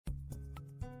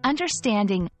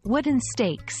Understanding wooden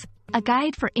stakes, a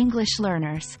guide for English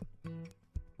learners.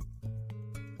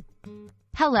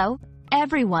 Hello,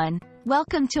 everyone.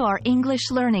 Welcome to our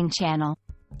English learning channel.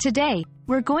 Today,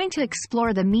 we're going to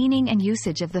explore the meaning and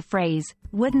usage of the phrase,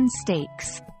 wooden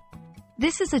stakes.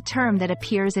 This is a term that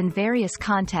appears in various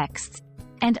contexts,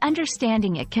 and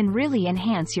understanding it can really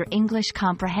enhance your English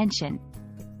comprehension.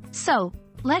 So,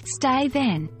 let's dive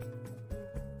in.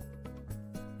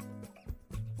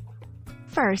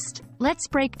 First, let's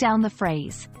break down the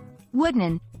phrase.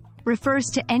 Wooden refers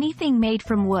to anything made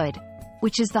from wood,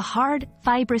 which is the hard,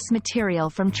 fibrous material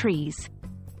from trees.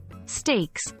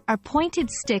 Stakes are pointed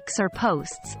sticks or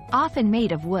posts, often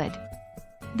made of wood.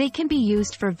 They can be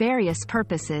used for various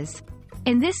purposes.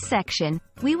 In this section,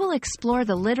 we will explore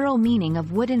the literal meaning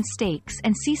of wooden stakes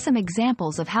and see some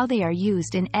examples of how they are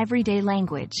used in everyday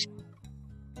language.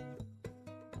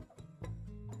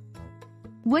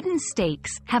 Wooden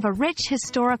stakes have a rich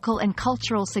historical and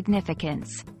cultural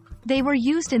significance. They were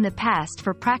used in the past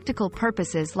for practical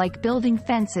purposes like building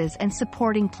fences and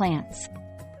supporting plants.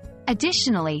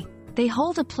 Additionally, they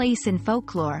hold a place in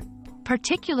folklore,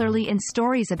 particularly in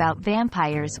stories about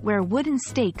vampires where wooden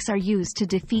stakes are used to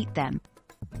defeat them.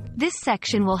 This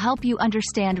section will help you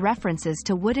understand references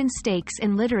to wooden stakes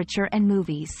in literature and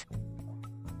movies.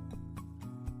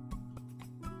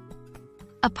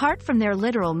 Apart from their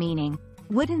literal meaning,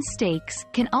 wooden stakes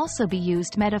can also be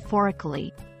used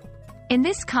metaphorically. In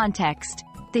this context,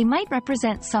 they might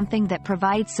represent something that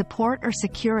provides support or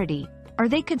security, or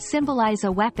they could symbolize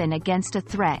a weapon against a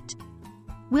threat.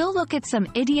 We'll look at some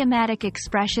idiomatic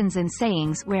expressions and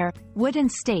sayings where wooden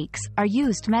stakes are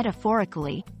used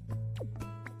metaphorically.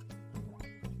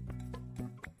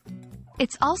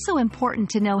 It's also important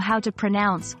to know how to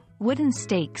pronounce wooden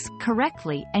stakes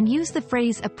correctly and use the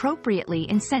phrase appropriately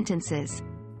in sentences.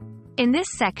 In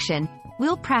this section,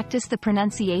 we'll practice the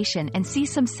pronunciation and see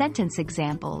some sentence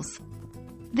examples.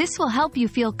 This will help you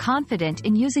feel confident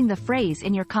in using the phrase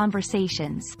in your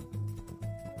conversations.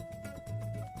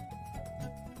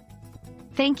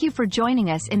 Thank you for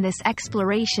joining us in this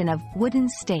exploration of wooden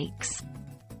stakes.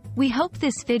 We hope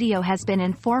this video has been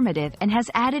informative and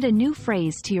has added a new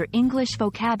phrase to your English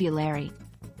vocabulary.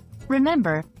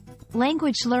 Remember,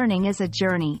 language learning is a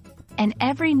journey, and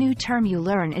every new term you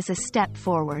learn is a step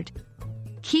forward.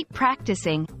 Keep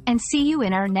practicing, and see you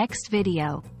in our next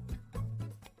video.